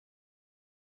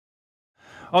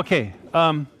Okay.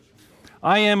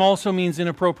 I am also means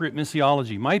inappropriate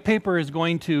missiology. My paper is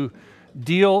going to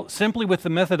deal simply with the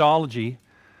methodology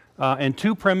and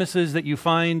two premises that you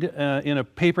find in a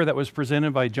paper that was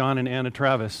presented by John and Anna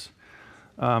Travis,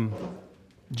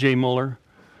 J. Muller.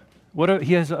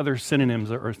 He has other synonyms,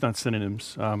 or not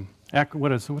synonyms.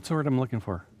 What's the word I'm looking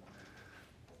for?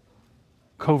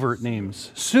 Covert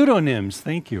names. Pseudonyms,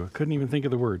 thank you. I couldn't even think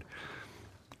of the word.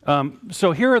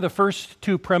 So here are the first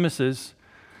two premises.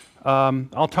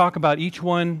 I'll talk about each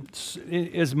one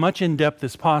as much in depth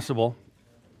as possible.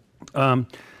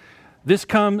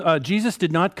 Jesus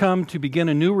did not come to begin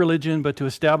a new religion, but to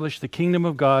establish the kingdom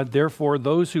of God. Therefore,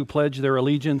 those who pledge their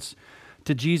allegiance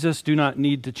to Jesus do not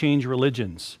need to change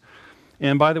religions.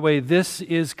 And by the way, this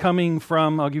is coming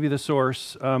from, I'll give you the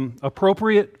source,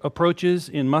 Appropriate Approaches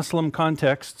in Muslim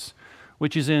Contexts,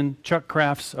 which is in Chuck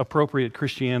Kraft's Appropriate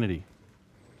Christianity.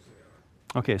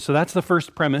 Okay, so that's the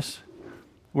first premise.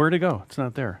 Where'd it go? It's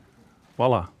not there.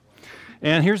 Voila.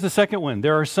 And here's the second one.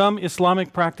 There are some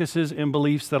Islamic practices and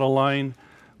beliefs that align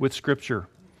with Scripture.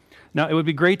 Now, it would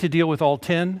be great to deal with all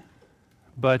 10,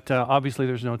 but obviously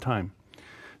there's no time.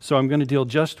 So I'm going to deal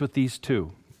just with these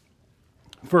two.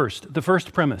 First, the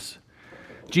first premise.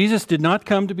 Jesus did not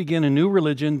come to begin a new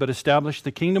religion, but establish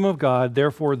the kingdom of God.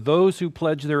 Therefore, those who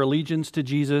pledge their allegiance to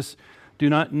Jesus do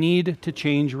not need to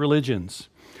change religions.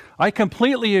 I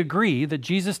completely agree that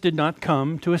Jesus did not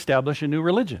come to establish a new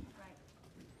religion.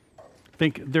 I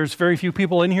think there's very few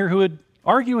people in here who would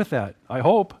argue with that, I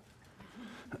hope.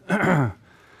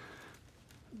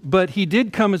 But he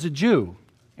did come as a Jew,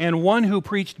 and one who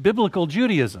preached biblical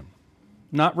Judaism.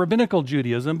 Not rabbinical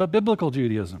Judaism, but biblical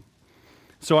Judaism.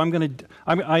 So I am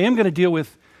going to deal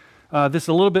with this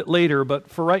a little bit later, but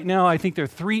for right now, I think there are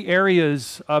three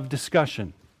areas of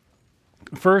discussion.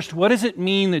 First, what does it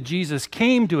mean that Jesus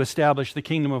came to establish the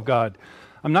kingdom of God?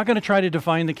 I'm not going to try to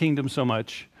define the kingdom so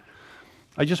much.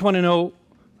 I just want to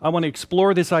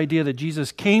explore this idea that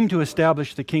Jesus came to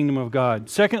establish the kingdom of God.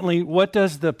 Secondly, what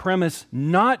does the premise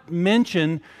not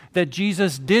mention that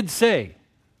Jesus did say?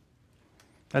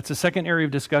 That's the second area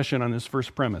of discussion on this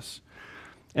first premise.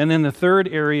 And then the third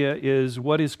area is,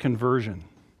 what is conversion?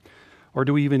 Or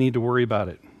do we even need to worry about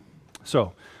it?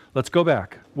 So, let's go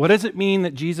back. What does it mean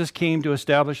that Jesus came to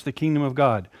establish the kingdom of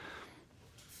God?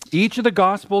 Each of the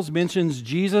Gospels mentions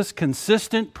Jesus'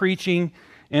 consistent preaching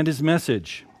and his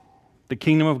message. The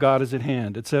kingdom of God is at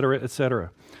hand, etc.,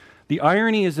 etc. The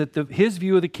irony is that his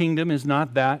view of the kingdom is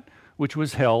not that which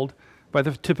was held by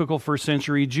the typical first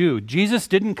century Jew. Jesus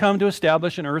didn't come to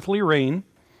establish an earthly reign,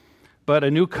 but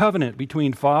a new covenant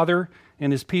between Father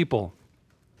and his people.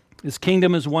 His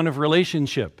kingdom is one of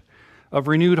relationship, of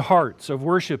renewed hearts, of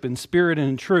worship in spirit and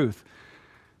in truth.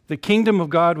 The kingdom of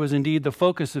God was indeed the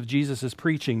focus of Jesus'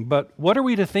 preaching, but what are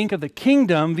we to think of the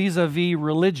kingdom vis-a-vis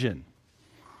religion?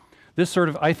 This sort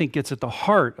of, I think, gets at the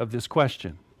heart of this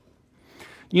question.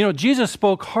 You know, Jesus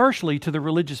spoke harshly to the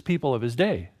religious people of his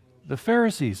day, the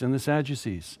Pharisees and the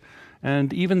Sadducees,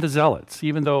 and even the Zealots,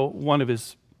 even though one of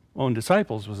his own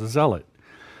disciples was a zealot.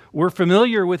 We're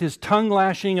familiar with his tongue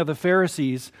lashing of the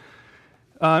Pharisees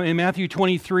in Matthew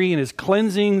 23 and his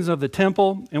cleansings of the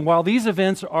temple. And while these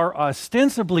events are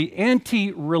ostensibly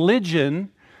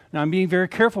anti-religion, now I'm being very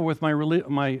careful with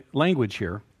my language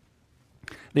here,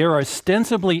 they are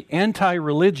ostensibly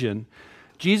anti-religion,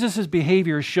 Jesus'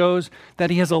 behavior shows that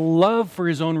he has a love for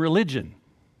his own religion,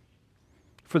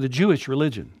 for the Jewish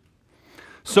religion.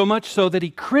 So much so that he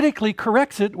critically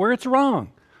corrects it where it's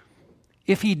wrong.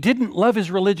 If he didn't love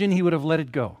his religion, he would have let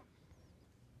it go.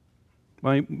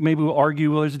 Well, maybe we'll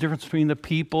argue, well, there's a difference between the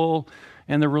people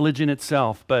and the religion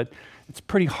itself, but it's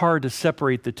pretty hard to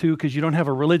separate the two because you don't have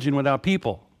a religion without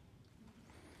people.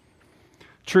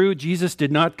 True, Jesus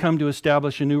did not come to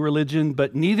establish a new religion,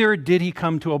 but neither did he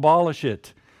come to abolish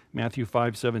it. Matthew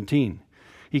 5:17.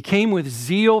 He came with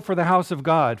zeal for the house of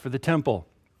God, for the temple,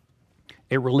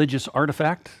 a religious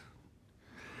artifact.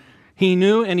 He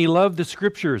knew and he loved the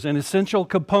scriptures, an essential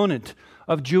component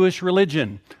of Jewish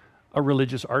religion, a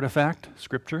religious artifact,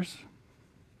 scriptures.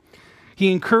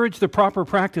 He encouraged the proper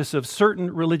practice of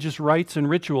certain religious rites and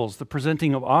rituals, the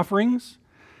presenting of offerings,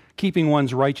 keeping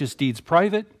one's righteous deeds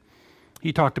private.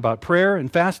 He talked about prayer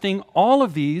and fasting, all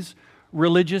of these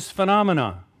religious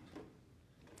phenomena.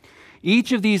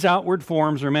 Each of these outward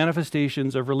forms or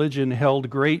manifestations of religion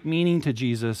held great meaning to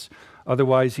Jesus,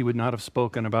 otherwise he would not have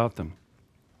spoken about them.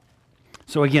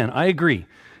 So again, I agree.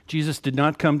 Jesus did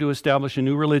not come to establish a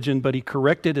new religion, but he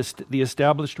corrected the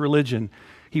established religion.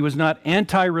 He was not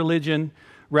anti-religion,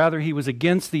 rather he was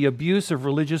against the abuse of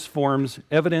religious forms,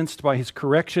 evidenced by his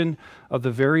correction of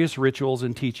the various rituals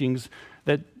and teachings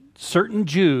that certain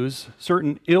Jews,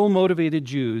 certain ill-motivated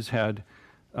Jews had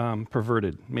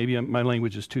perverted. Maybe my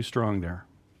language is too strong there.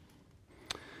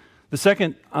 The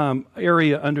second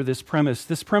area under this premise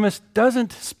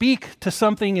doesn't speak to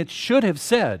something it should have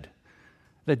said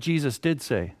that Jesus did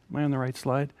say. Am I on the right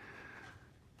slide?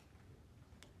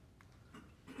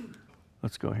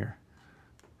 Let's go here.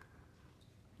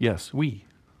 Yes, we.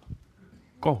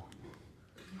 Go.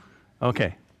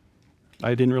 Okay.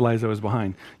 I didn't realize I was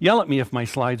behind. Yell at me if my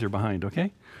slides are behind,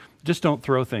 okay? Just don't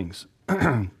throw things.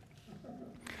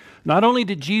 Not only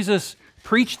did Jesus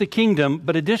preach the kingdom,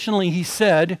 but additionally he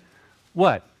said,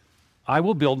 what? I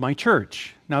will build my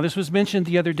church. Now this was mentioned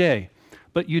the other day,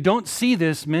 but you don't see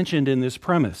this mentioned in this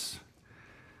premise.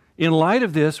 In light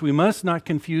of this, we must not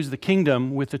confuse the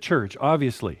kingdom with the church,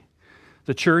 obviously.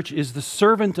 The church is the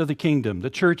servant of the kingdom. The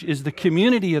church is the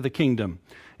community of the kingdom.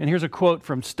 And here's a quote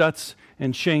from Stutzman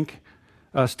and Schenck.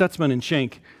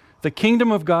 The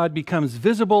kingdom of God becomes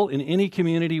visible in any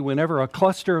community whenever a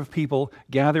cluster of people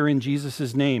gather in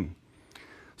Jesus' name.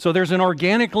 So there's an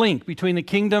organic link between the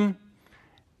kingdom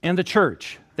and the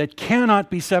church that cannot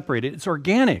be separated. It's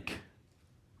organic.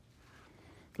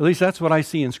 At least that's what I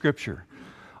see in Scripture.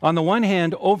 On the one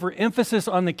hand, overemphasis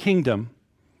on the kingdom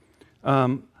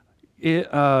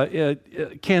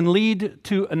it can lead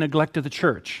to a neglect of the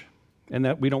church, and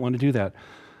that we don't want to do that.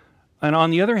 And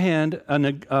on the other hand,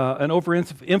 an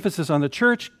overemphasis on the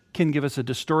church can give us a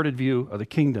distorted view of the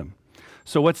kingdom.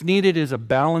 So what's needed is a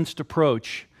balanced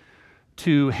approach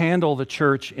to handle the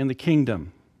church and the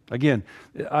kingdom. Again,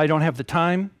 I don't have the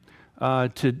time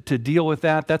to deal with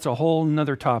that. That's a whole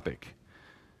nother topic.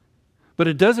 But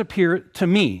it does appear to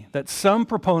me that some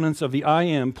proponents of the I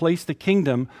Am place the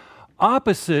kingdom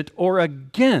opposite or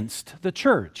against the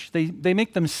church. They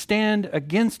make them stand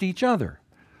against each other.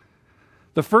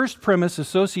 The first premise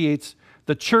associates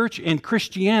the church and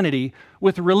Christianity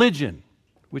with religion,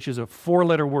 which is a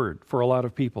four-letter word for a lot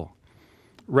of people,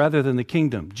 rather than the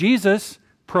kingdom. Jesus,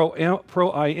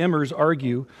 pro-I-Mers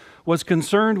argue, was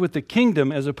concerned with the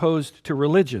kingdom as opposed to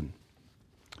religion.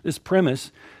 This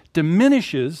premise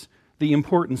diminishes the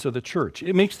importance of the church.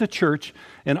 It makes the church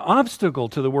an obstacle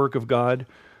to the work of God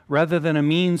rather than a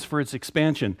means for its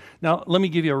expansion. Now, let me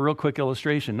give you a real quick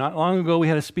illustration. Not long ago, we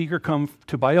had a speaker come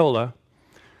to Biola,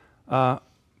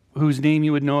 whose name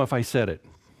you would know if I said it.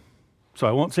 So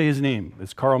I won't say his name.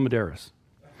 It's Carl Medeiros.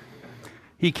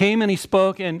 He came and he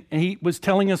spoke, and he was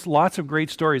telling us lots of great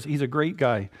stories. He's a great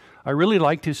guy. I really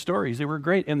liked his stories. They were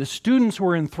great. And the students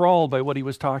were enthralled by what he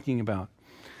was talking about.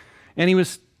 And he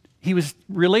was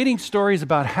relating stories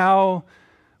about how,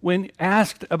 when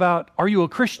asked about, are you a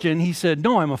Christian? He said,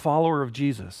 no, I'm a follower of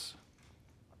Jesus.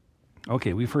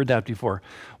 Okay, we've heard that before.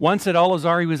 Once at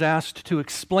Al-Azhar, he was asked to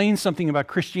explain something about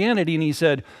Christianity, and he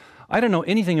said, I don't know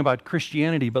anything about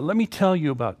Christianity, but let me tell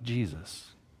you about Jesus.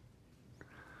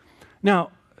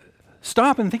 Now,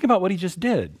 stop and think about what he just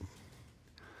did.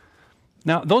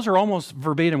 Now, those are almost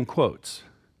verbatim quotes.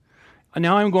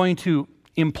 Now I'm going to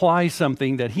imply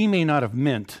something that he may not have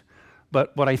meant,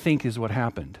 but what I think is what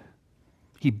happened.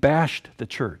 He bashed the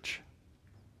church.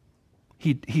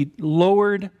 He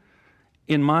lowered,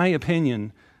 in my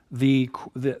opinion, the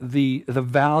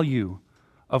value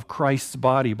of Christ's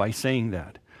body by saying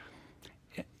that.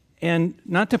 And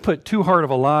not to put too hard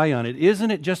of a lie on it, isn't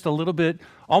it just a little bit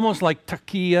almost like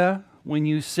taqiyya when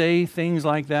you say things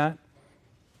like that?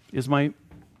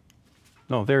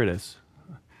 No, there it is.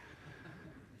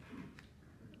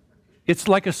 It's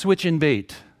like a switch and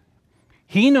bait.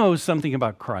 He knows something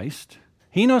about Christ.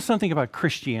 He knows something about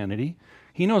Christianity.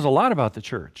 He knows a lot about the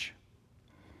church.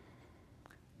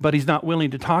 But he's not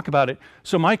willing to talk about it.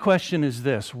 So my question is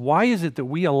this: why is it that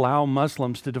we allow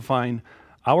Muslims to define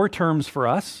our terms for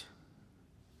us?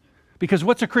 Because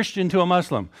what's a Christian to a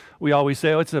Muslim? We always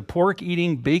say, oh, it's a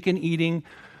pork-eating, bacon-eating,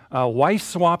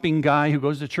 wife-swapping guy who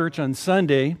goes to church on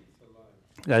Sunday.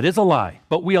 That is a lie.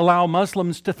 But we allow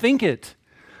Muslims to think it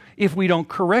if we don't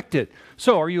correct it.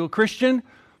 So, are you a Christian?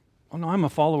 Oh, no, I'm a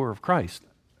follower of Christ.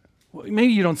 Well,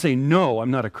 maybe you don't say, no,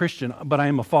 I'm not a Christian, but I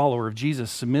am a follower of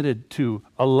Jesus, submitted to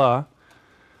Allah.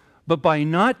 But by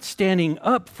not standing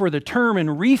up for the term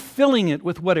and refilling it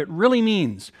with what it really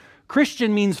means,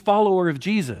 Christian means follower of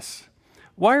Jesus.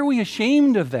 Why are we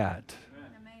ashamed of that?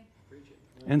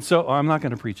 And so, I'm not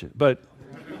going to preach it, but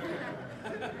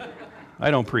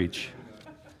I don't preach.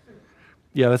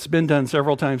 Yeah, that's been done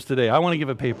several times today. I want to give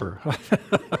a paper.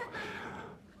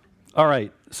 All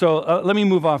right, so let me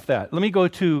move off that. Let me go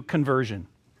to conversion.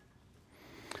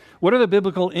 What are the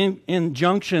biblical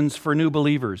injunctions for new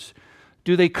believers?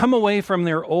 Do they come away from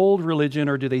their old religion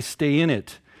or do they stay in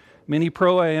it? Many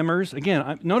pro-IMers,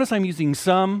 again, notice I'm using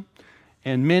some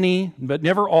and many, but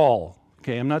never all.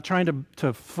 Okay, I'm not trying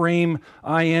to frame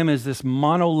I am as this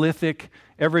monolithic,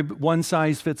 every one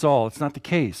size fits all. It's not the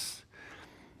case.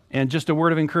 And just a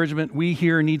word of encouragement, we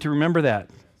here need to remember that.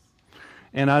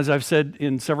 And as I've said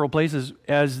in several places,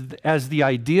 as the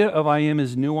idea of I am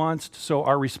is nuanced, so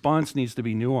our response needs to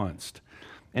be nuanced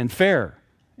and fair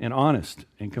and honest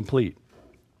and complete.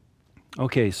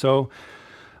 Okay, so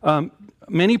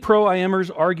many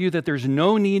pro-I-Amers argue that there's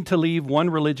no need to leave one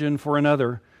religion for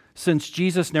another, since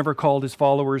Jesus never called his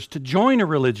followers to join a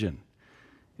religion.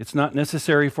 It's not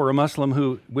necessary for a Muslim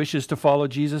who wishes to follow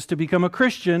Jesus to become a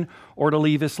Christian or to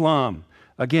leave Islam.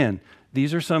 Again,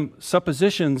 these are some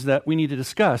suppositions that we need to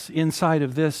discuss inside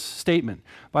of this statement.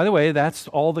 By the way, that's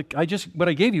all what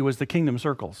I gave you was the kingdom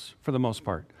circles for the most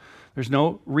part. There's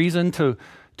no reason to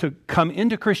come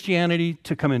into Christianity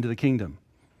to come into the kingdom.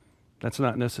 That's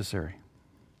not necessary.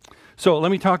 So let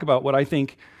me talk about what I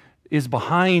think is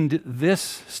behind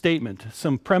this statement,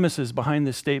 some premises behind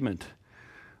this statement.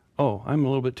 Oh, I'm a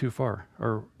little bit too far.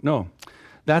 Or no,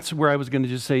 that's where I was going to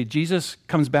just say Jesus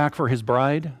comes back for his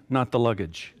bride, not the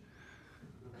luggage.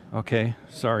 Okay,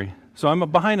 sorry. So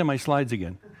I'm behind on my slides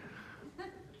again.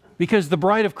 Because the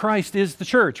bride of Christ is the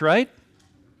church, right?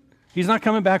 He's not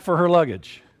coming back for her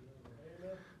luggage.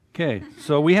 Okay,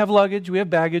 so we have luggage, we have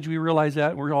baggage, we realize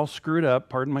that. We're all screwed up,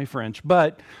 pardon my French.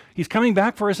 But he's coming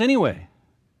back for us anyway.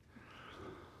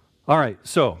 All right,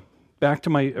 so back to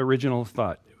my original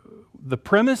thought. The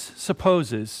premise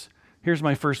supposes, here's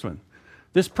my first one.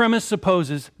 This premise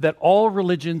supposes that all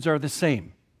religions are the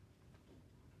same.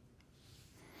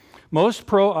 Most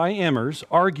pro-I-Amers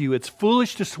argue it's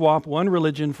foolish to swap one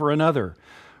religion for another.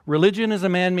 Religion is a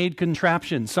man-made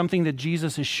contraption, something that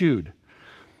Jesus eschewed.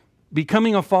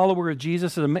 Becoming a follower of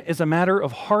Jesus is a matter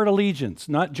of heart allegiance,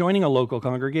 not joining a local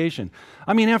congregation.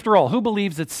 I mean, after all, who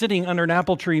believes that sitting under an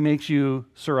apple tree makes you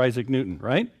Sir Isaac Newton,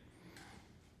 right?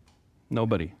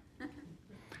 Nobody.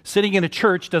 Sitting in a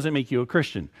church doesn't make you a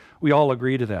Christian. We all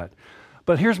agree to that.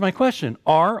 But here's my question.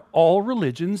 Are all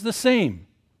religions the same?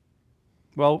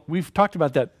 Well, we've talked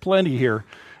about that plenty here,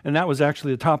 and that was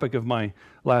actually the topic of my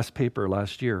last paper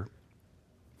last year.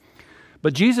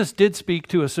 But Jesus did speak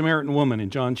to a Samaritan woman in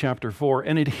John chapter 4,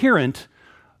 an adherent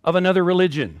of another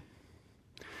religion.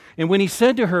 And when he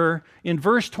said to her in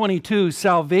verse 22,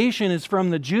 salvation is from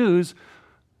the Jews,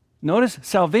 notice,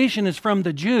 salvation is from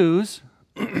the Jews,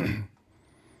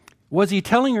 was he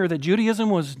telling her that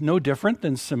Judaism was no different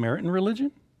than Samaritan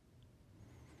religion?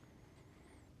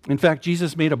 In fact,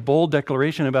 Jesus made a bold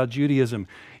declaration about Judaism.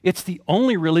 It's the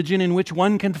only religion in which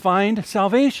one can find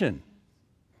salvation.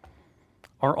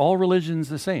 Are all religions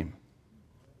the same?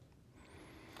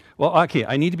 Well, okay,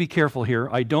 I need to be careful here.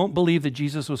 I don't believe that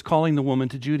Jesus was calling the woman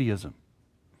to Judaism.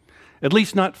 At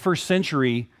least not first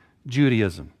century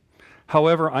Judaism.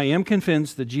 However, I am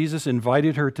convinced that Jesus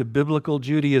invited her to biblical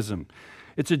Judaism.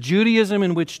 It's a Judaism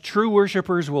in which true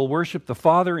worshipers will worship the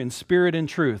Father in spirit and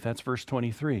truth. That's verse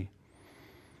 23.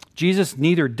 Jesus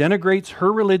neither denigrates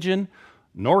her religion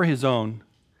nor his own,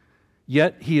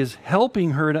 yet he is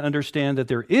helping her to understand that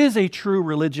there is a true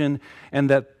religion and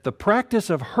that the practice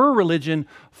of her religion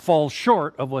falls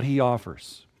short of what he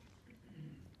offers.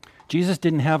 Jesus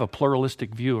didn't have a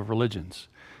pluralistic view of religions.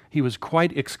 He was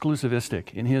quite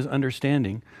exclusivistic in his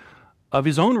understanding of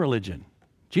his own religion.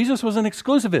 Jesus was an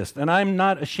exclusivist, and I'm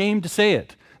not ashamed to say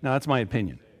it. Now, that's my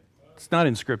opinion. It's not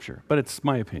in Scripture, but it's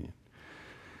my opinion.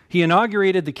 He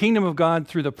inaugurated the kingdom of God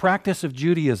through the practice of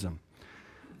Judaism.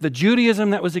 The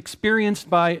Judaism that was experienced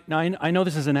by, now I know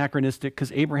this is anachronistic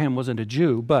because Abraham wasn't a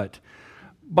Jew, but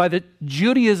by the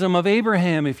Judaism of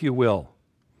Abraham, if you will,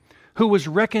 who was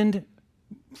reckoned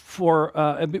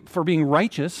for being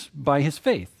righteous by his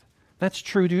faith. That's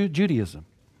true Judaism.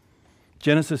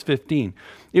 Genesis 15.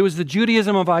 It was the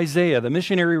Judaism of Isaiah, the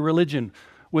missionary religion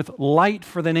with light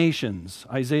for the nations,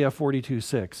 Isaiah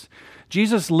 42:6.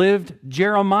 Jesus lived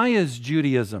Jeremiah's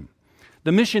Judaism,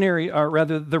 the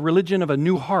the religion of a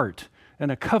new heart and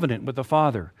a covenant with the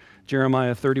Father,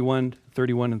 Jeremiah 31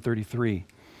 and 33.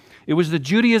 It was the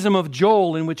Judaism of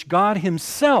Joel in which God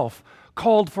himself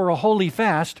called for a holy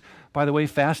fast. By the way,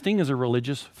 fasting is a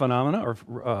religious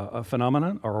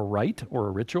phenomenon or a rite or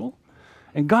a ritual.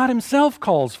 And God himself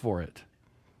calls for it.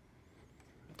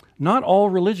 Not all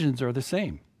religions are the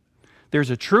same. There's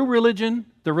a true religion,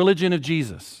 the religion of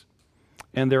Jesus.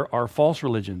 And there are false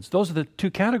religions. Those are the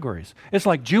two categories. It's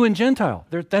like Jew and Gentile.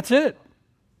 That's it.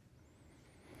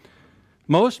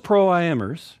 Most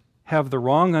pro-I-Amers have the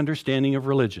wrong understanding of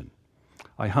religion.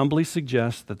 I humbly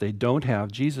suggest that they don't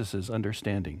have Jesus'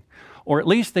 understanding. Or at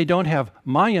least they don't have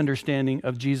my understanding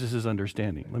of Jesus'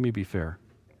 understanding. Let me be fair.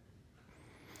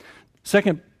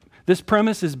 Second, This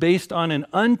premise is based on an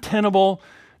untenable,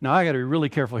 now I got to be really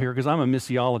careful here because I'm a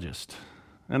missiologist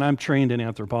and I'm trained in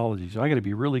anthropology, so I got to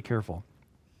be really careful.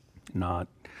 Not.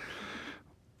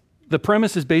 The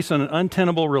premise is based on an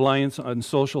untenable reliance on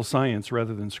social science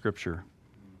rather than Scripture.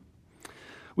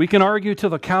 We can argue till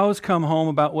the cows come home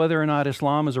about whether or not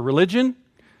Islam is a religion,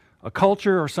 a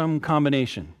culture, or some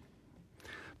combination.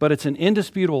 But it's an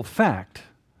indisputable fact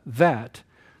that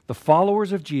the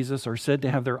followers of Jesus are said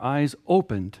to have their eyes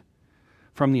opened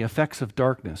from the effects of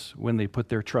darkness when they put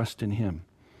their trust in Him.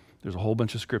 There's a whole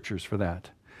bunch of scriptures for that.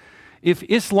 If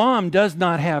Islam does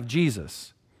not have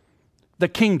Jesus, the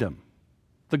kingdom,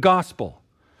 the gospel,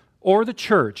 or the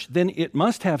church, then it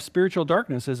must have spiritual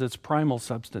darkness as its primal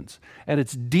substance, at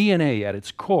its DNA, at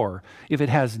its core. If it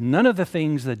has none of the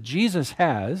things that Jesus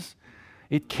has,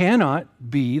 it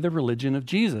cannot be the religion of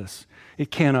Jesus.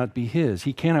 It cannot be His.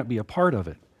 He cannot be a part of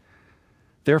it.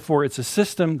 Therefore, it's a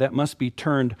system that must be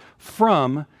turned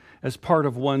from as part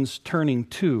of one's turning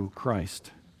to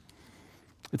Christ.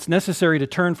 It's necessary to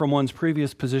turn from one's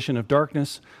previous position of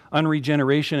darkness,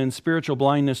 unregeneration, and spiritual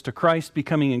blindness to Christ,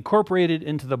 becoming incorporated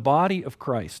into the body of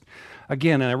Christ.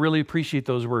 Again, and I really appreciate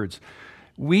those words.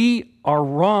 We are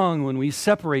wrong when we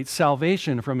separate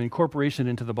salvation from incorporation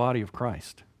into the body of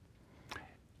Christ,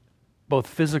 both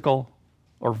physical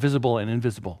or visible and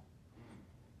invisible.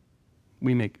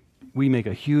 We make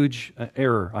a huge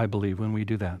error, I believe, when we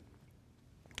do that.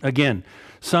 Again,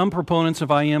 some proponents of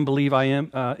believe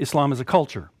Islam is a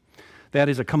culture. That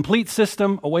is a complete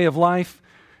system, a way of life.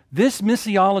 This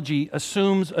missiology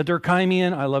assumes a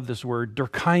Durkheimian, I love this word,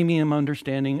 Durkheimian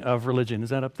understanding of religion. Is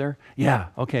that up there? Yeah,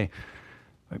 okay.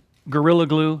 Gorilla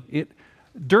glue.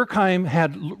 Durkheim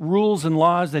had rules and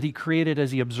laws that he created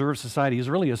as he observed society. He's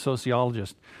really a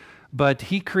sociologist. But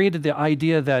he created the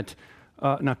idea that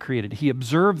he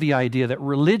observed the idea that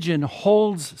religion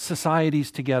holds societies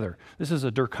together. This is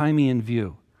a Durkheimian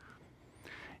view.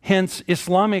 Hence,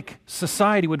 Islamic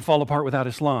society would fall apart without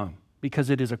Islam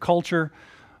because it is a culture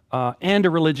and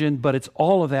a religion, but it's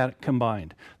all of that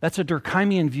combined. That's a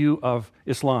Durkheimian view of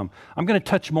Islam. I'm going to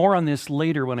touch more on this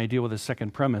later when I deal with the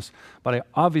second premise, but I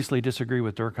obviously disagree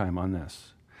with Durkheim on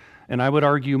this. And I would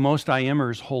argue most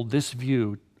IMers hold this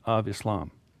view of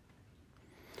Islam.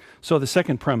 So the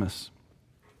second premise.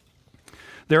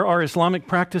 There are Islamic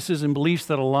practices and beliefs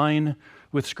that align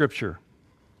with Scripture.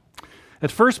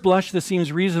 At first blush, this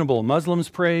seems reasonable. Muslims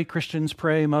pray, Christians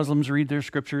pray, Muslims read their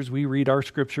scriptures, we read our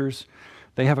scriptures.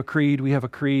 They have a creed, we have a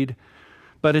creed.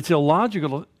 But it's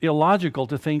illogical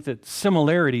to think that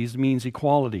similarities means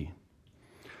equality.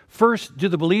 First, do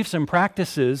the beliefs and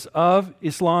practices of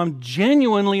Islam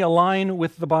genuinely align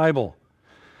with the Bible?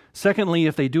 Secondly,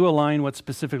 if they do align, what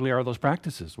specifically are those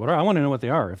practices? I want to know what they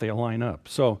are if they align up.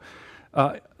 So,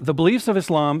 the beliefs of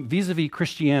Islam vis-a-vis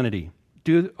Christianity,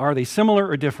 are they similar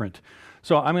or different?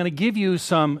 So I'm going to give you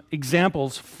some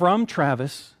examples from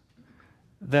Travis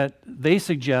that they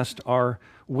suggest are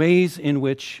ways in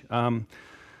which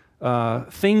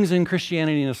things in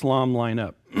Christianity and Islam line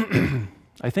up.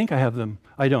 I think I have them.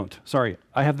 I don't. Sorry.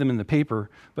 I have them in the paper,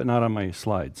 but not on my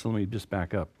slides. So let me just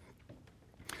back up.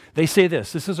 They say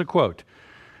this. This is a quote.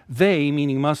 They,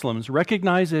 meaning Muslims,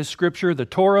 recognize as Scripture the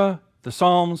Torah, the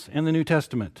Psalms, and the New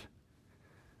Testament.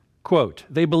 Quote,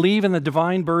 they believe in the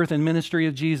divine birth and ministry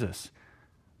of Jesus.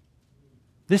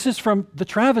 This is from the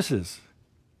Travises.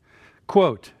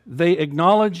 Quote, they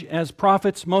acknowledge as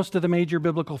prophets most of the major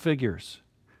biblical figures.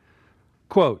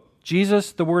 Quote,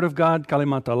 Jesus, the Word of God,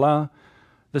 Kalimat Allah,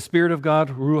 the Spirit of God,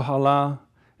 Ruh Allah,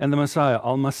 and the Messiah,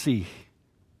 Al-Masih.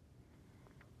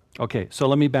 Okay, so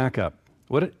let me back up.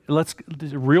 Let's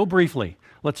real briefly,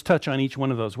 let's touch on each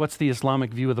one of those. What's the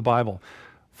Islamic view of the Bible?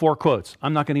 4 quotes.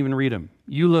 I'm not going to even read them.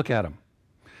 You look at them.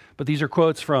 But these are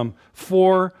quotes from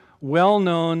 4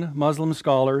 well-known Muslim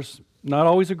scholars, not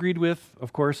always agreed with,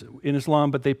 of course, in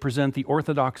Islam, but they present the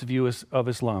orthodox view of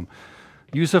Islam.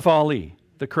 Yusuf Ali,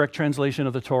 the correct translation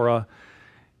of the Torah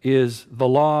is the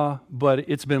law, but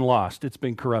it's been lost. It's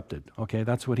been corrupted. Okay,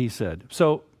 that's what he said.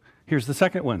 So here's the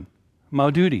second one.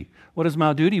 Maududi. What does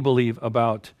Maududi believe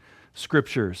about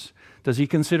scriptures? Does he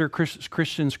consider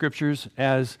Christian scriptures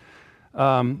as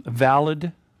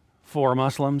valid for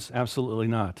Muslims? Absolutely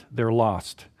not. They're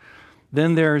lost.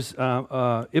 Then there's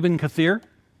Ibn Kathir.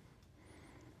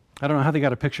 I don't know how they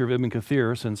got a picture of Ibn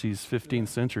Kathir since he's 15th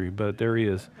century, but there he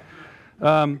is.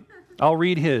 I'll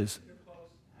read his.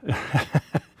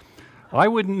 I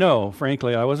wouldn't know,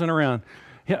 frankly. I wasn't around.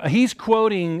 He's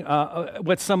quoting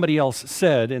what somebody else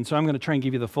said, and so I'm going to try and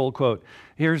give you the full quote.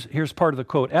 Here's part of the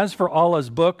quote. As for Allah's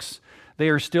books, they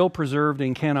are still preserved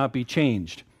and cannot be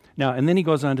changed. Now, and then he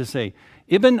goes on to say,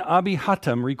 Ibn Abi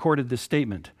Hatim recorded this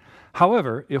statement.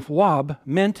 However, if Wab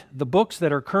meant the books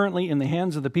that are currently in the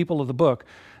hands of the people of the book,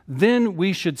 then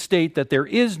we should state that there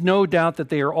is no doubt that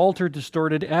they are altered,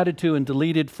 distorted, added to, and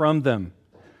deleted from them.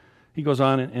 He goes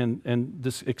on and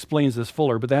this explains this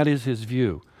fuller, but that is his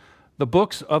view. The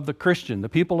books of the Christian, the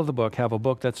people of the book, have a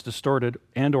book that's distorted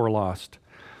and or lost.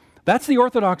 That's the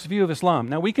Orthodox view of Islam.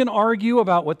 Now, we can argue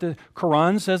about what the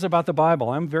Quran says about the Bible.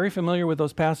 I'm very familiar with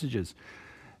those passages,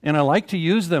 and I like to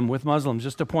use them with Muslims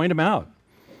just to point them out.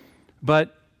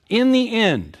 But in the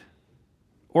end,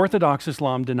 Orthodox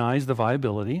Islam denies the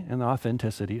viability and the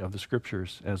authenticity of the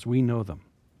Scriptures as we know them.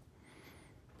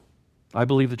 I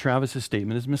believe that Travis's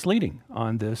statement is misleading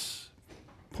on this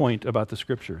point about the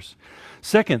Scriptures.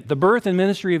 Second, the birth and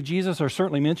ministry of Jesus are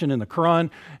certainly mentioned in the Quran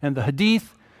and the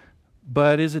Hadith,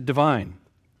 but is it divine?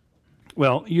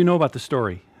 Well, you know about the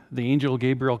story. The angel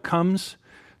Gabriel comes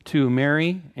to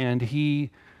Mary, and he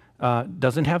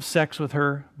doesn't have sex with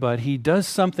her, but he does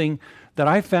something that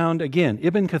I found, again,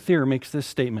 Ibn Kathir makes this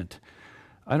statement.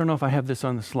 I don't know if I have this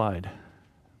on the slide.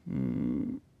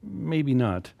 Maybe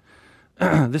not.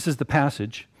 This is the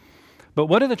passage. But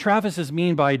what do the Travises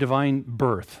mean by divine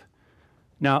birth?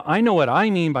 Now, I know what I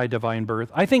mean by divine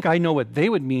birth. I think I know what they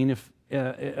would mean if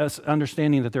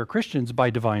understanding that they're Christians by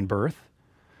divine birth.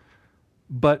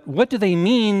 But what do they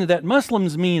mean that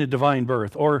Muslims mean a divine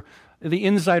birth, or the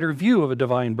insider view of a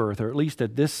divine birth, or at least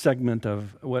at this segment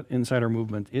of what insider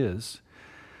movement is?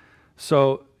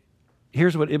 So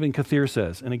here's what Ibn Kathir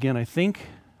says. And again, I think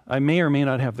I may or may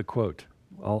not have the quote.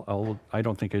 I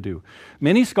don't think I do.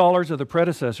 Many scholars of the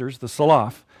predecessors, the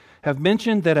Salaf, have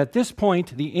mentioned that at this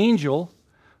point the angel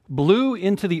blew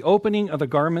into the opening of the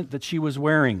garment that she was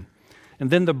wearing, and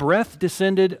then the breath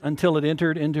descended until it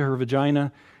entered into her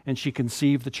vagina, and she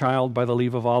conceived the child by the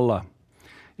leave of Allah.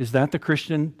 Is that the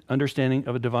Christian understanding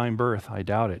of a divine birth? I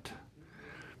doubt it.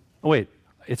 Oh, wait,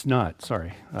 it's not.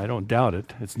 Sorry, I don't doubt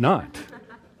it. It's not.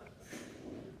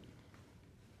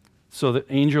 So the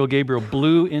angel Gabriel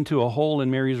blew into a hole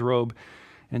in Mary's robe,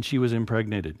 and she was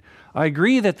impregnated. I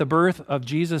agree that the birth of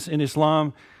Jesus in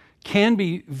Islam can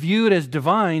be viewed as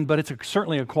divine, but it's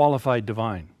certainly a qualified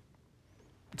divine.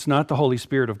 It's not the Holy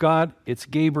Spirit of God. It's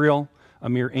Gabriel, a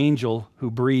mere angel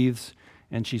who breathes,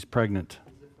 and she's pregnant.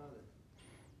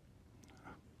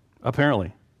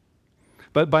 Apparently.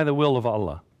 But by the will of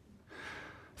Allah.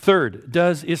 Third,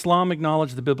 does Islam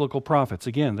acknowledge the biblical prophets?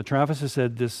 Again, the Travis has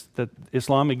said this, that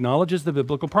Islam acknowledges the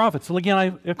biblical prophets. So again,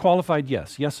 I qualified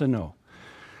yes and no.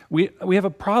 We have a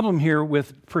problem here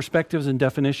with perspectives and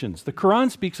definitions. The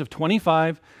Quran speaks of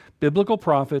 25 biblical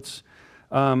prophets.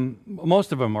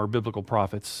 Most of them are biblical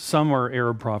prophets. Some are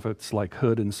Arab prophets like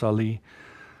Hud and Salih.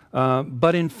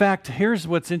 But in fact, here's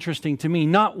what's interesting to me.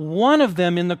 Not one of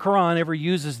them in the Quran ever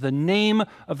uses the name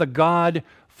of the God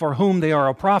for whom they are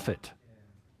a prophet.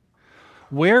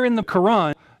 Where in the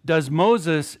Quran does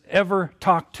Moses ever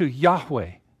talk to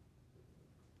Yahweh?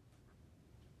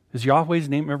 Is Yahweh's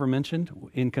name ever mentioned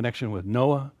in connection with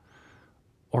Noah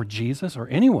or Jesus or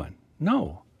anyone?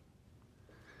 No.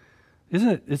 Isn't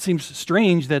it? It seems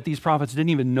strange that these prophets didn't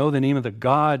even know the name of the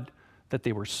God that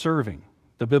they were serving,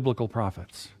 the biblical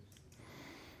prophets.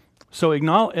 So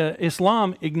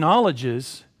Islam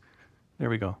acknowledges,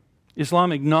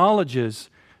 Islam acknowledges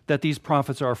that these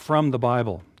prophets are from the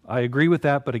Bible. I agree with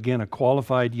that, but again, a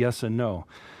qualified yes and no.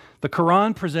 The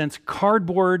Quran presents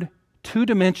cardboard,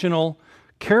 two-dimensional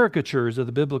caricatures of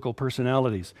the biblical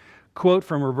personalities. Quote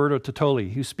from Roberto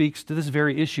Totoli, who speaks to this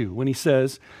very issue when he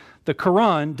says, the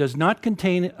Quran does not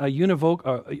contain a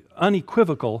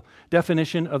unequivocal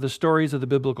definition of the stories of the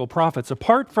biblical prophets,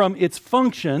 apart from its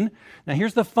function. Now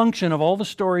here's the function of all the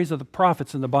stories of the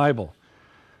prophets in the Bible.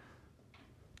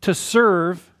 To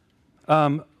serve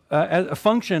a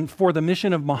function for the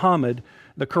mission of Muhammad.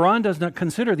 The Quran does not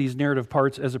consider these narrative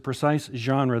parts as a precise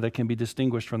genre that can be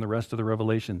distinguished from the rest of the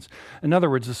revelations. In other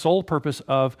words, the sole purpose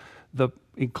of the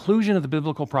inclusion of the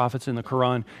biblical prophets in the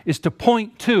Quran is to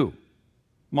point to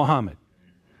Muhammad.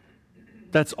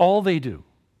 That's all they do.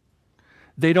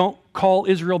 They don't call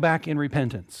Israel back in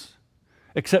repentance,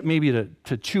 except maybe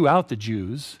to chew out the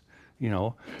Jews,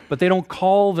 but they don't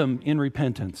call them in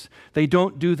repentance. They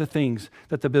don't do the things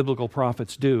that the biblical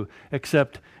prophets do,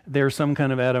 except there's some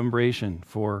kind of adumbration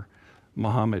for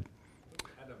Muhammad.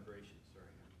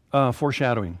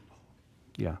 Foreshadowing.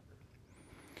 Yeah.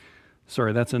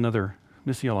 Sorry, that's another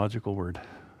missiological word.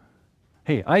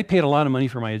 Hey, I paid a lot of money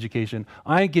for my education.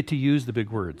 I get to use the big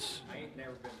words. I ain't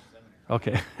never been to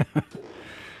seminary. Okay.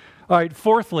 All right,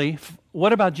 fourthly,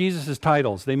 what about Jesus'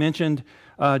 titles? They mentioned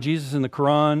Jesus in the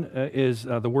Quran is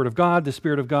the Word of God, the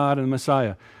Spirit of God, and the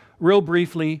Messiah. Real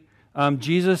briefly,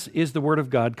 Jesus is the Word of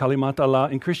God, Kalimat Allah.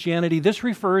 In Christianity, this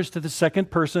refers to the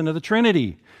second person of the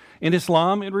Trinity. In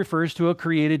Islam, it refers to a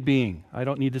created being. I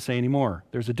don't need to say any more.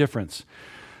 There's a difference.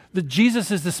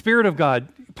 Jesus is the Spirit of God.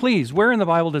 Please, where in the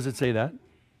Bible does it say that?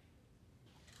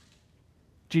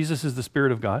 Jesus is the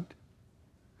Spirit of God.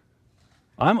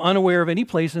 I'm unaware of any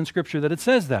place in Scripture that it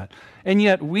says that. And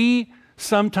yet we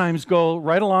sometimes go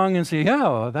right along and say,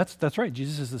 yeah, that's right.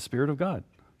 Jesus is the Spirit of God.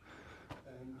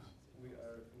 And we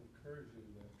are encouraging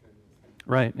that kind of thing.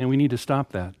 Right, and we need to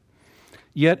stop that.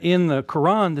 Yet in the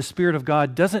Quran, the Spirit of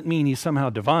God doesn't mean he's somehow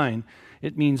divine.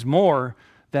 It means more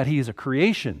that he is a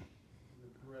creation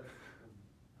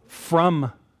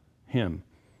from him.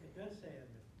 It does say in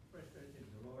the First Corinthians,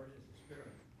 the Lord is the Spirit.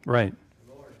 Right,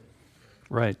 The Lord is the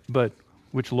Spirit. right. But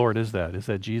which Lord is that? Is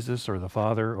that Jesus or the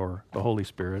Father or the Holy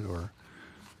Spirit?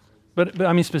 But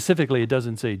I mean, specifically, it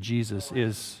doesn't say Jesus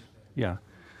is, yeah.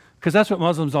 Because that's what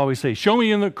Muslims always say. Show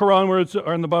me in the Quran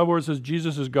or in the Bible where it says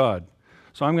Jesus is God.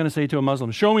 So I'm going to say to a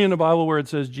Muslim, show me in the Bible where it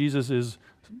says Jesus is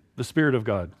the Spirit of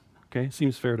God. Okay,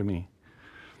 seems fair to me.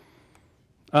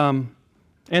 And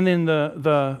then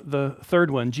the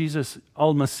third one, Jesus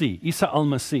al-Masih, Isa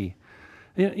al-Masih.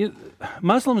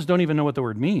 Muslims don't even know what the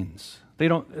word means. They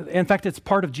don't. In fact, it's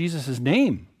part of Jesus'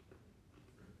 name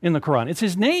in the Quran. It's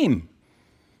his name.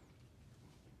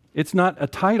 It's not a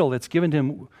title that's given to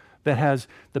him that has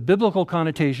the biblical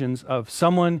connotations of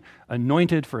someone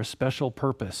anointed for a special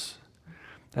purpose.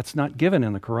 That's not given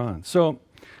in the Quran. So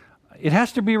it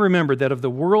has to be remembered that of the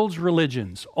world's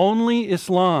religions, only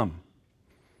Islam,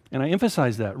 and I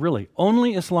emphasize that really,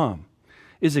 only Islam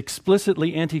is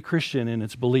explicitly anti-Christian in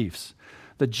its beliefs.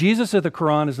 The Jesus of the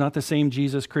Quran is not the same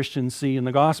Jesus Christians see in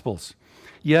the Gospels.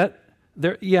 Yet,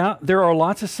 there are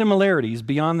lots of similarities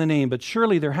beyond the name, but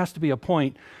surely there has to be a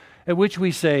point at which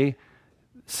we say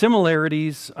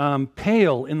similarities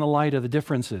pale in the light of the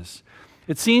differences.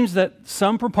 It seems that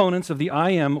some proponents of the I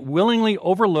Am willingly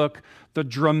overlook the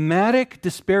dramatic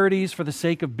disparities for the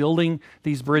sake of building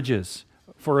these bridges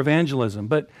for evangelism.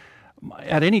 But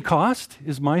at any cost,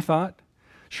 is my thought.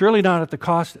 Surely not at the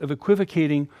cost of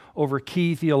equivocating over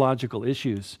key theological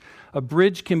issues. A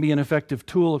bridge can be an effective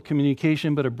tool of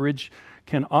communication, but a bridge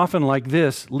can often, like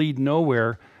this, lead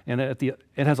nowhere, and it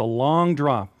has a long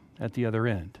drop at the other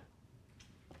end.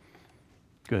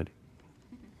 Good.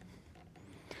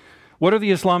 What are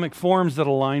the Islamic forms that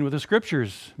align with the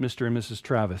Scriptures, Mr. and Mrs.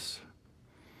 Travis?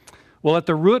 Well, at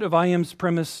the root of IM's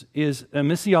premise is a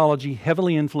missiology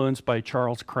heavily influenced by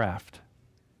Charles Kraft.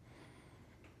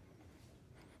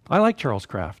 I like Charles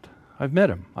Kraft. I've met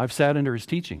him. I've sat under his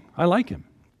teaching. I like him.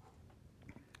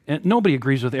 And nobody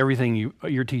agrees with everything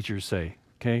your teachers say,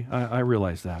 okay? I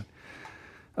realize that.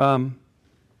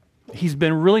 He's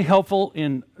been really helpful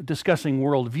in discussing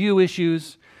worldview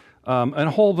issues and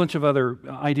a whole bunch of other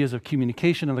ideas of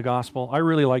communication in the gospel. I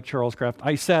really like Charles Kraft.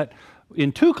 I sat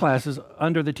in 2 classes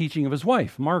under the teaching of his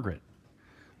wife, Marguerite,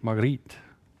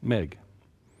 Meg.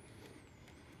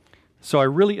 So I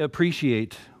really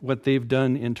appreciate what they've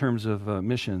done in terms of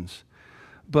missions.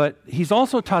 But he's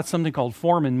also taught something called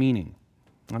form and meaning.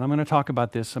 And I'm going to talk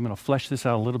about this. I'm going to flesh this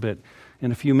out a little bit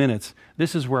in a few minutes.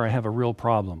 This is where I have a real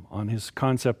problem on his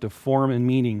concept of form and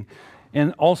meaning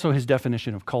and also his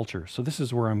definition of culture. So this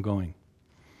is where I'm going.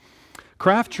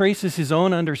 Kraft traces his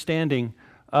own understanding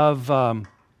of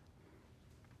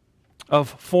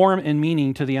form and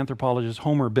meaning to the anthropologist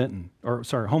Homer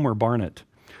Barnett,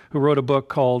 who wrote a book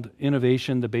called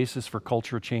Innovation, the Basis for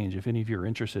Cultural Change, if any of you are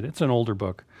interested. It's an older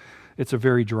book. It's a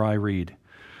very dry read.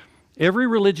 Every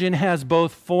religion has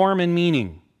both form and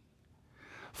meaning.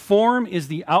 Form is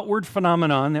the outward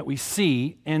phenomenon that we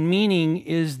see, and meaning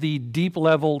is the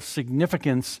deep-level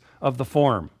significance of the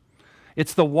form.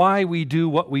 It's the why we do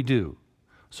what we do.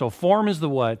 So form is the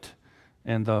what,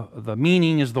 and the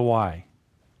meaning is the why.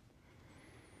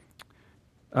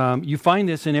 You find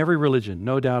this in every religion,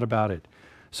 no doubt about it.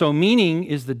 So meaning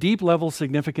is the deep-level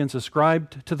significance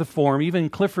ascribed to the form. Even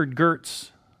Clifford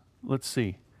Geertz, let's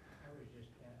see.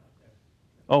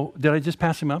 Oh, did I just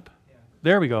pass him up? Yeah.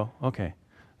 There we go. Okay.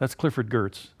 That's Clifford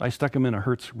Geertz. I stuck him in a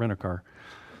Hertz rent-a-car.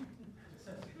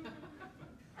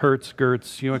 Hertz,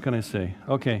 Geertz, what can I say?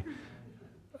 Okay.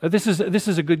 This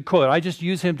is a good quote. I just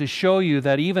use him to show you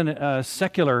that even a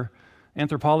secular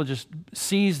anthropologist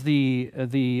sees the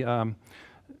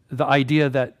idea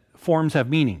that forms have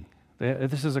meaning.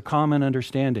 This is a common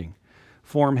understanding.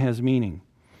 Form has meaning.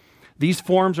 These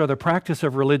forms are the practice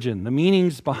of religion, the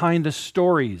meanings behind the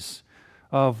stories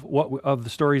of the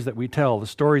stories that we tell, the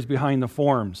stories behind the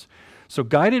forms. So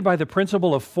guided by the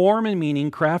principle of form and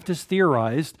meaning, Kraft has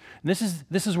theorized, and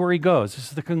this is where he goes. This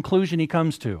is the conclusion he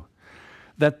comes to,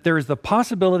 that there is the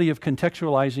possibility of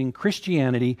contextualizing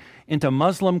Christianity into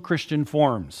Muslim Christian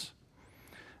forms.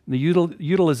 The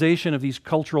utilization of these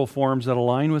cultural forms that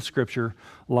align with Scripture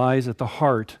lies at the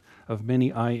heart of many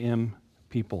IM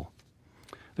people.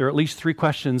 There are at least 3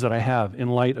 questions that I have in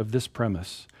light of this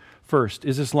premise. First,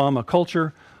 is Islam a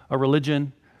culture, a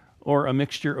religion, or a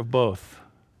mixture of both?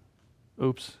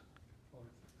 Oops.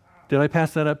 Did I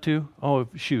pass that up too? Oh,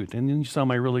 shoot. And then you saw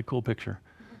my really cool picture.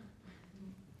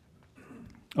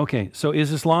 Okay, so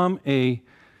is Islam a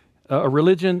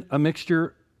religion, a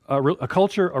mixture, a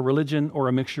culture, a religion, or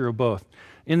a mixture of both?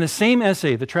 In the same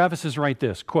essay, the Travises write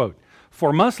this, quote,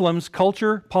 "For Muslims,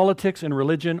 culture, politics, and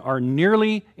religion are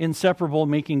nearly inseparable,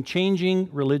 making changing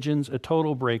religions a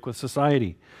total break with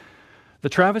society. The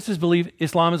Travises believe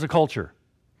Islam is a culture.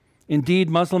 Indeed,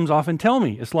 Muslims often tell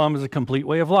me Islam is a complete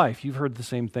way of life." You've heard the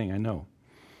same thing, I know.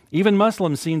 Even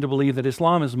Muslims seem to believe that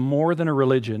Islam is more than a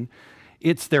religion.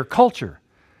 It's their culture.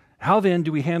 How then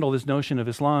do we handle this notion of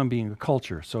Islam being a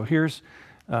culture? So here's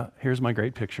my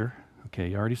great picture.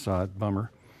 Okay, you already saw it,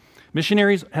 bummer.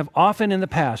 Missionaries have often in the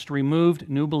past removed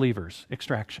new believers,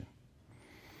 extraction.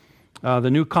 The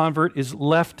new convert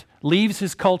leaves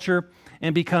his culture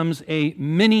and becomes a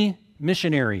mini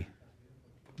missionary.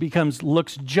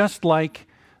 Looks just like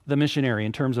the missionary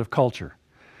in terms of culture.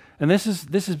 And this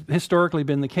has historically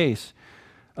been the case.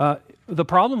 The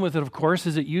problem with it, of course,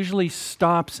 is it usually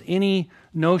stops any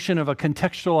notion of a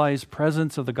contextualized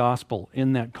presence of the gospel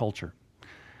in that culture.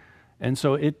 And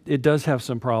so it does have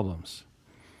some problems.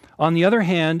 On the other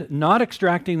hand, not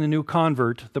extracting the new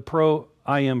convert, the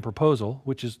pro-IM proposal,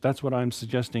 that's what I'm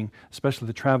suggesting, especially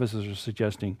the Travises are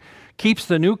suggesting, keeps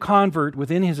the new convert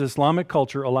within his Islamic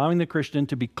culture, allowing the Christian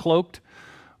to be cloaked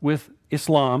with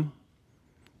Islam,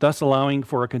 thus allowing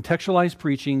for a contextualized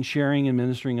preaching, sharing, and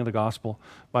ministering of the gospel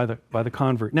by the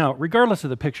convert. Now, regardless of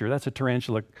the picture, that's a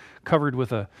tarantula covered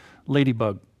with a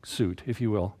ladybug suit, if you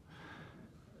will.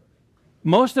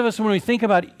 Most of us, when we think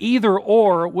about either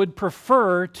or, would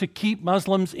prefer to keep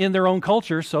Muslims in their own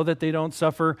culture so that they don't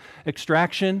suffer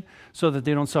extraction, so that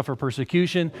they don't suffer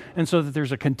persecution, and so that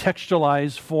there's a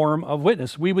contextualized form of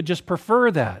witness. We would just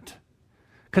prefer that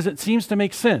because it seems to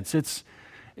make sense.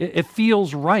 It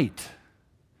feels right.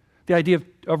 The idea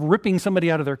of ripping somebody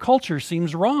out of their culture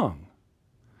seems wrong.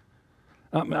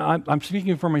 I'm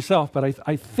speaking for myself, but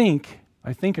I think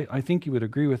you would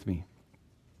agree with me.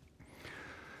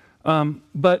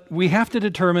 But we have to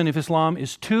determine if Islam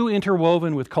is too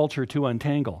interwoven with culture to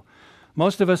untangle.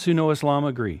 Most of us who know Islam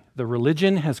agree. The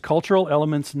religion has cultural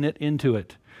elements knit into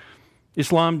it.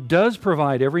 Islam does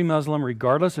provide every Muslim,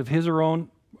 regardless of his or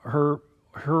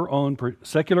her own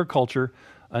secular culture,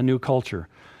 a new culture.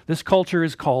 This culture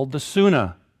is called the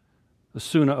Sunnah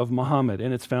of Muhammad,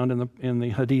 and it's found in the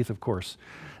Hadith, of course.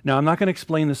 Now, I'm not going to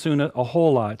explain the Sunnah a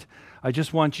whole lot. I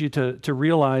just want you to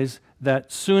realize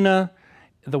that Sunnah,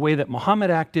 the way that Muhammad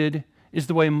acted, is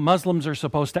the way Muslims are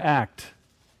supposed to act.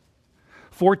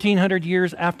 1,400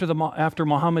 years after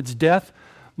Muhammad's death,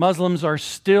 Muslims are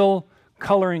still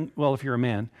coloring, well, if you're a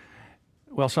man,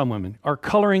 well, some women, are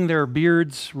coloring their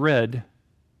beards red.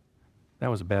 That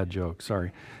was a bad joke,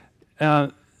 sorry.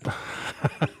 And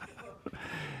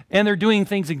they're doing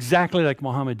things exactly like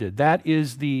Muhammad did. That's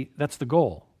the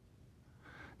goal.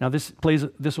 Now, this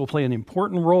will play an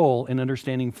important role in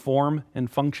understanding form and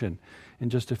function in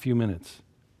just a few minutes.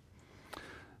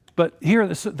 But here,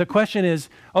 the question is,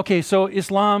 okay, so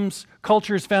Islam's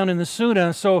culture is found in the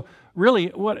Sunnah, so really,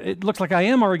 what it looks like I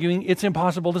am arguing, it's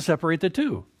impossible to separate the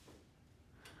two.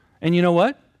 And you know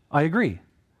what? I agree.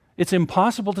 It's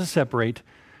impossible to separate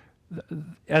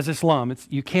as Islam.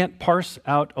 You can't parse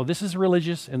out, oh, this is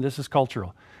religious and this is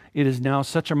cultural. It is now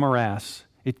such a morass,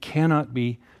 it cannot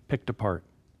be picked apart.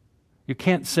 You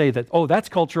can't say that, oh, that's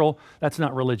cultural, that's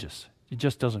not religious. It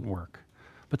just doesn't work.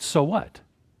 But so what?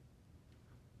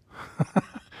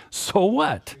 So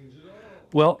what?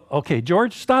 Well, okay,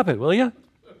 George, stop it, will you?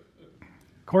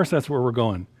 Of course, that's where we're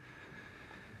going.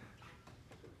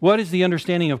 What is the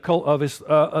understanding of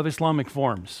Islamic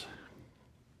forms?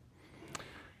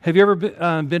 Have you ever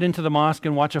been into the mosque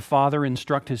and watch a father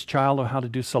instruct his child on how to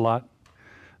do salat?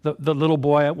 The little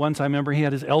boy at once, I remember he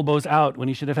had his elbows out when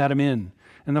he should have had them in.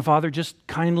 And the father just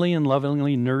kindly and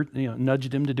lovingly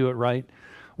nudged him to do it right.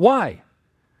 Why?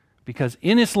 Because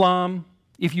in Islam,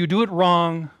 if you do it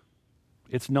wrong,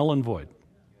 it's null and void.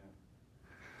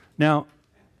 Now,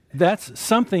 that's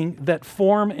something that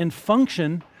form and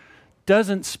function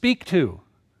doesn't speak to.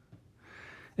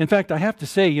 In fact, I have to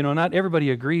say, not everybody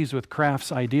agrees with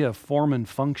Kraft's idea of form and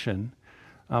function.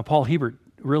 Paul Hebert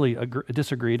really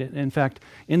disagreed. In fact,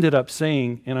 ended up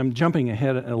saying, and I'm jumping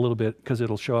ahead a little bit because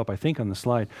it'll show up, I think, on the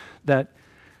slide, that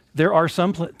There are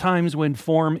some times when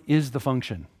form is the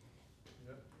function.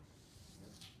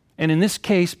 And in this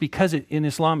case, because in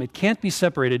Islam it can't be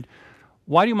separated,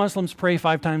 why do Muslims pray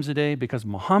 5 times a day? Because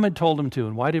Muhammad told them to.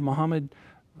 And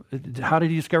how did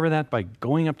he discover that? By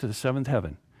going up to the 7th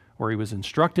heaven, where he was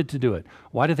instructed to do it.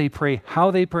 Why do they pray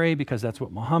how they pray? Because that's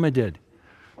what Muhammad did.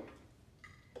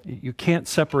 You can't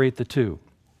separate the two.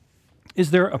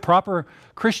 Is there a proper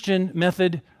Christian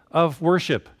method of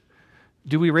worship?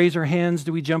 Do we raise our hands?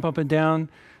 Do we jump up and down?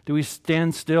 Do we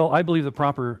stand still? I believe the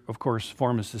proper, of course,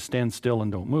 form is to stand still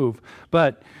and don't move.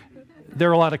 But there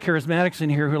are a lot of charismatics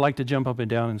in here who like to jump up and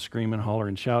down and scream and holler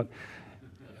and shout.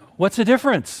 What's the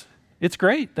difference? It's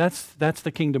great. That's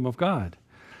the kingdom of God.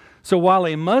 So while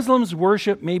a Muslim's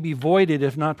worship may be voided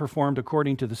if not performed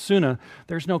according to the Sunnah,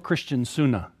 there's no Christian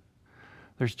Sunnah.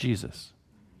 There's Jesus.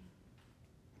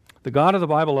 The God of the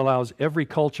Bible allows every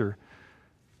culture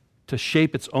to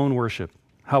shape its own worship.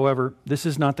 However, this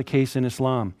is not the case in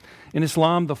Islam. In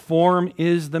Islam, the form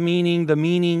is the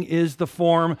meaning is the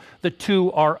form. The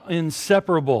two are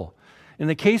inseparable. In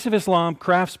the case of Islam,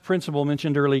 Kraft's principle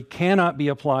mentioned earlier cannot be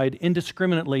applied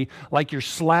indiscriminately like you're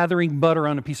slathering butter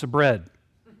on a piece of bread.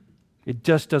 It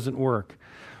just doesn't work.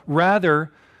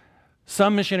 Rather,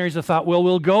 some missionaries have thought, well,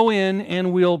 we'll go in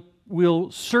and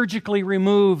we'll surgically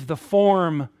remove the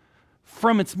form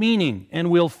from its meaning, and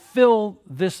we'll fill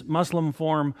this Muslim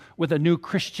form with a new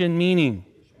Christian meaning.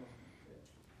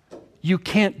 You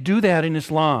can't do that in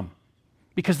Islam,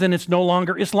 because then it's no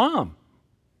longer Islam.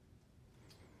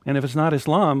 And if it's not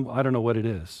Islam, I don't know what it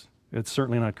is. It's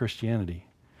certainly not Christianity.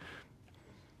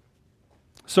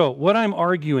 So what I'm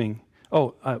arguing,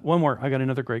 one more, I got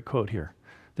another great quote here.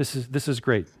 This is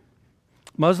great.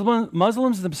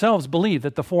 Muslims themselves believe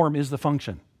that the form is the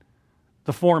function.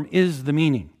 The form is the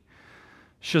meaning.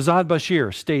 Shazad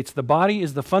Bashir states, the body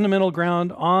is the fundamental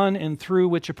ground on and through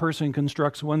which a person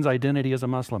constructs one's identity as a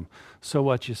Muslim. So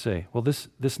what you say? Well,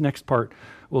 this next part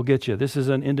will get you. This is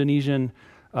an Indonesian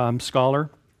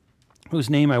scholar whose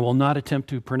name I will not attempt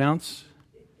to pronounce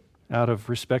out of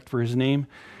respect for his name.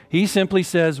 He simply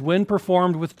says, when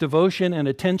performed with devotion and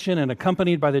attention and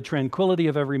accompanied by the tranquility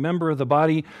of every member of the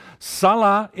body,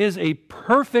 salah is a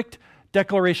perfect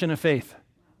declaration of faith.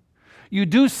 You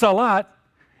do salat,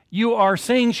 you are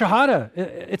saying shahada.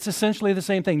 It's essentially the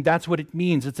same thing. That's what it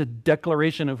means. It's a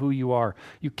declaration of who you are.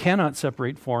 You cannot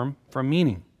separate form from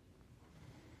meaning.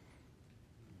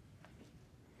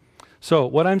 So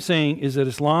what I'm saying is that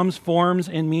Islam's forms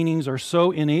and meanings are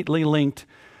so innately linked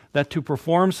that to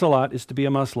perform salat is to be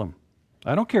a Muslim.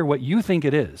 I don't care what you think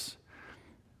it is.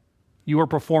 You are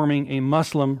performing a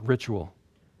Muslim ritual.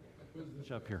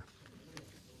 It's up here.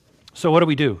 So what do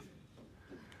we do?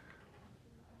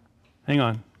 Hang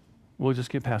on. We'll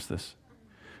just get past this.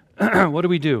 What do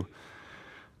we do?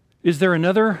 Is there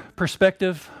another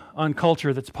perspective on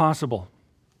culture that's possible?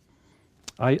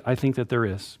 I think that there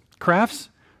is. Kraft's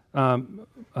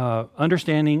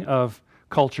understanding of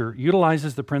culture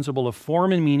utilizes the principle of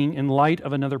form and meaning in light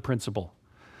of another principle,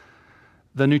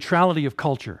 the neutrality of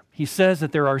culture. He says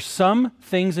that there are some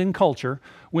things in culture,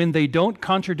 when they don't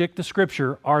contradict the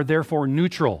Scripture, are therefore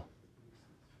neutral.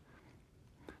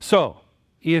 So,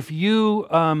 if you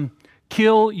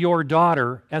kill your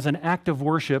daughter as an act of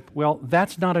worship, well,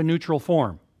 that's not a neutral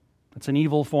form. It's an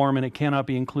evil form, and it cannot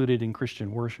be included in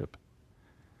Christian worship.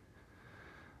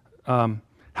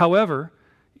 However,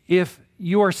 if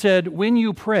you are said, when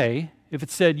you pray, if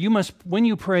it's said, when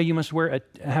you pray, you must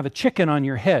have a chicken on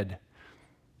your head,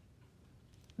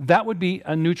 that would be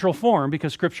a neutral form,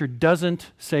 because Scripture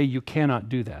doesn't say you cannot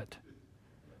do that.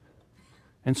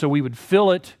 And so we would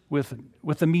fill it with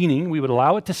the meaning. We would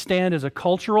allow it to stand as a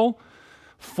cultural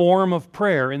form of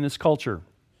prayer in this culture.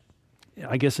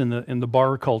 I guess in the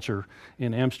bar culture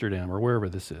in Amsterdam or wherever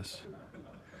this is.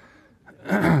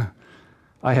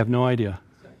 I have no idea.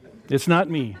 It's not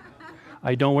me.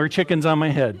 I don't wear chickens on my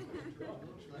head.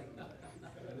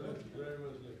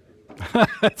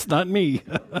 It's not me.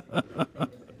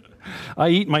 I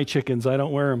eat my chickens. I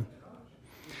don't wear them.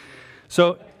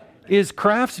 So is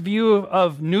Kraft's view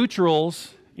of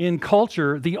neutrals in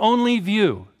culture the only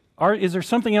view? Is there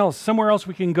something else, somewhere else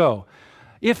we can go?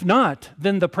 If not,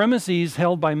 then the premises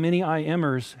held by many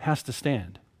IMers has to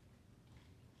stand.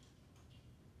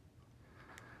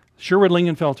 Sherwood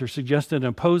Lingenfelter suggested an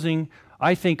opposing,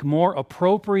 I think, more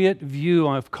appropriate view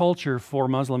of culture for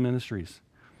Muslim ministries.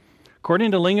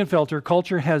 According to Lingenfelter,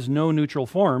 culture has no neutral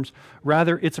forms.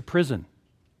 Rather, it's a prison.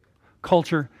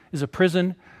 Culture is a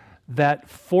prison that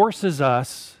forces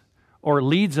us or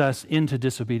leads us into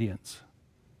disobedience.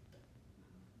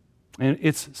 And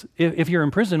if you're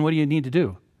in prison, what do you need to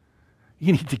do?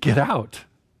 You need to get out.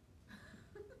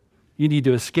 You need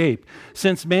to escape.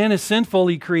 Since man is sinful,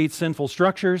 he creates sinful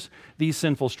structures. These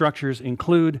sinful structures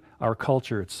include our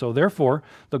culture. So therefore,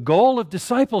 the goal of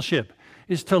discipleship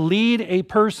is to lead a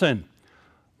person,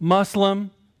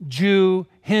 Muslim, Jew,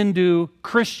 Hindu,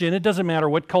 Christian, it doesn't matter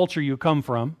what culture you come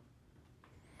from,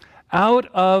 out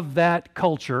of that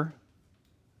culture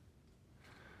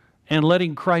and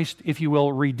letting Christ, if you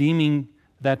will, redeeming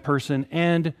that person,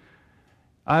 and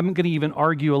I'm going to even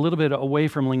argue a little bit away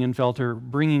from Lingenfelter,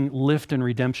 bringing lift and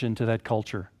redemption to that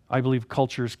culture. I believe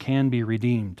cultures can be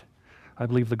redeemed. I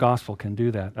believe the gospel can do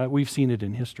that. We've seen it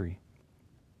in history.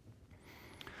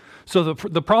 So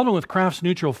the problem with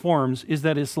crafts-neutral forms is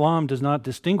that Islam does not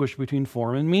distinguish between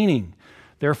form and meaning.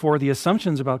 Therefore, the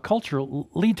assumptions about culture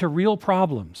lead to real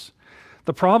problems.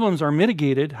 The problems are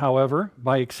mitigated, however,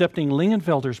 by accepting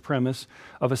Lingenfelter's premise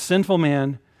of a sinful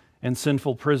man and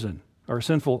sinful prison, or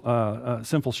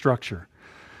sinful structure.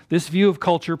 This view of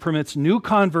culture permits new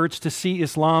converts to see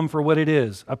Islam for what it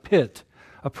is, a pit,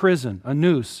 a prison, a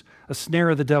noose, a snare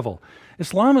of the devil.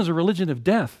 Islam is a religion of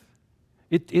death.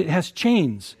 It has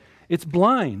chains. It's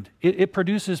blind. It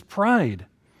produces pride.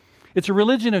 It's a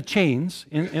religion of chains,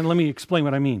 and let me explain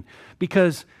what I mean.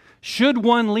 Because should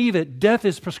one leave it, death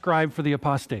is prescribed for the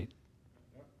apostate.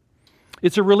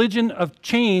 It's a religion of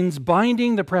chains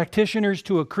binding the practitioners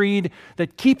to a creed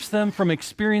that keeps them from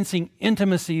experiencing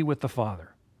intimacy with the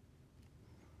Father.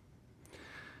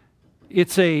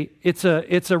 It's a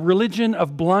religion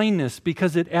of blindness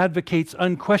because it advocates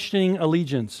unquestioning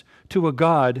allegiance to a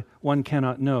God one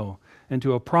cannot know and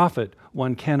to a prophet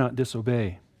one cannot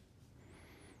disobey.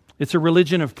 It's a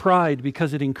religion of pride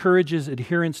because it encourages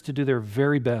adherents to do their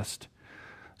very best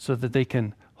so that they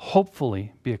can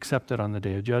hopefully be accepted on the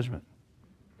day of judgment.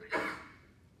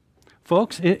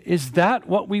 Folks, is that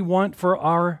what we want for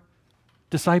our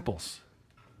disciples?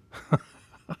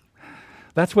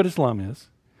 That's what Islam is.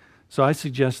 So I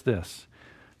suggest this.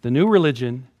 The new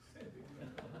religion,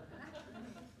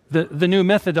 the new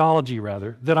methodology,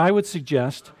 rather, that I would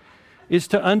suggest is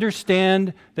to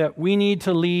understand that we need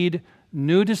to lead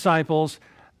new disciples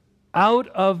out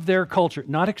of their culture,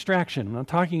 not extraction. I'm not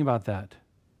talking about that.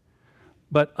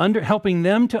 But helping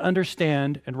them to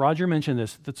understand, and Roger mentioned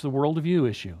this, that's the worldview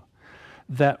issue,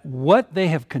 that what they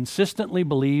have consistently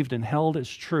believed and held as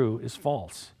true is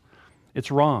false. It's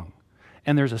wrong.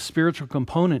 And there's a spiritual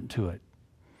component to it.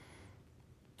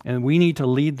 And we need to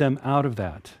lead them out of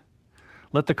that.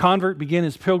 Let the convert begin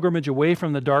his pilgrimage away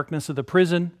from the darkness of the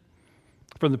prison,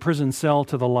 from the prison cell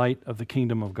to the light of the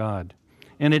kingdom of God.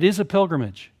 And it is a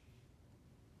pilgrimage.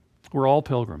 We're all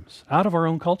pilgrims, out of our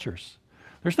own cultures.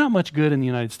 There's not much good in the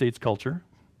United States culture.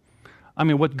 I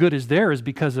mean, what good is there is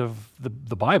because of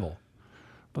the Bible.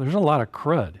 But there's a lot of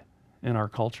crud in our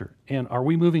culture. And are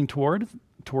we moving towards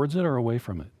it or away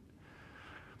from it?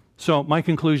 So my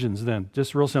conclusions then,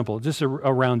 just real simple, just a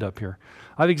roundup here.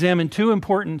 I've examined two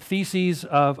important premises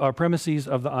of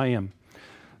the IM.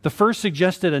 The first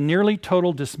suggested a nearly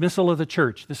total dismissal of the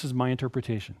church. This is my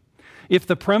interpretation. If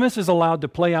the premise is allowed to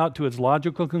play out to its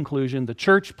logical conclusion, the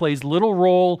church plays little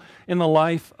role in the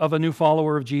life of a new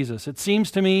follower of Jesus. It seems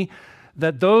to me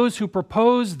that those who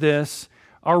propose this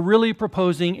are really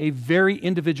proposing a very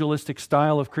individualistic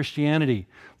style of Christianity.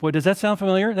 Boy, does that sound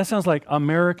familiar? That sounds like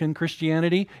American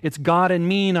Christianity. It's God and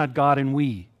me, not God and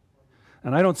we.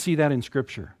 And I don't see that in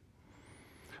Scripture.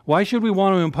 Why should we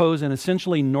want to impose an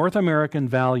essentially North American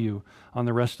value on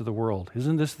the rest of the world?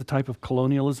 Isn't this the type of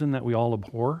colonialism that we all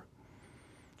abhor?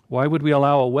 Why would we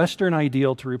allow a Western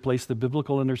ideal to replace the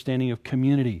biblical understanding of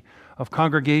community, of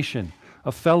congregation,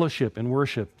 of fellowship and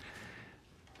worship?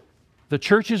 The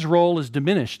church's role is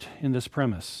diminished in this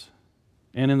premise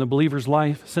and in the believer's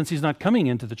life. Since he's not coming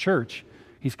into the church,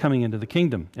 he's coming into the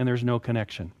kingdom, and there's no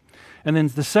connection. And then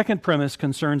the second premise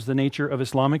concerns the nature of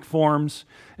Islamic forms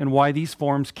and why these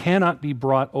forms cannot be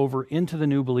brought over into the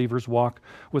new believer's walk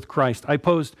with Christ. I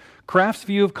posed Kraft's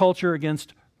view of culture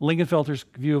against Lingenfelter's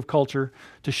view of culture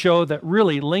to show that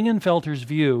really Lingenfelter's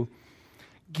view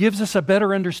gives us a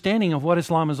better understanding of what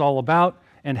Islam is all about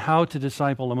and how to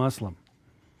disciple a Muslim.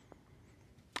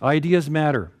 Ideas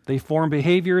matter. They form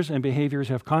behaviors, and behaviors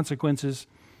have consequences.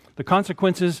 The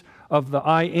consequences of the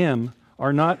I am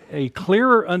are not a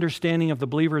clearer understanding of the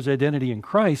believer's identity in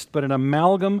Christ, but an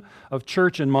amalgam of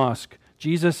church and mosque,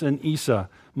 Jesus and Isa,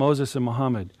 Moses and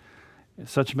Muhammad.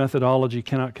 Such methodology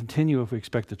cannot continue if we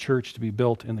expect the church to be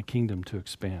built and the kingdom to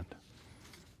expand.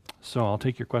 So I'll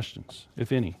take your questions,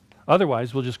 if any.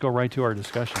 Otherwise, we'll just go right to our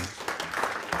discussion.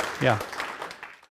 Yeah.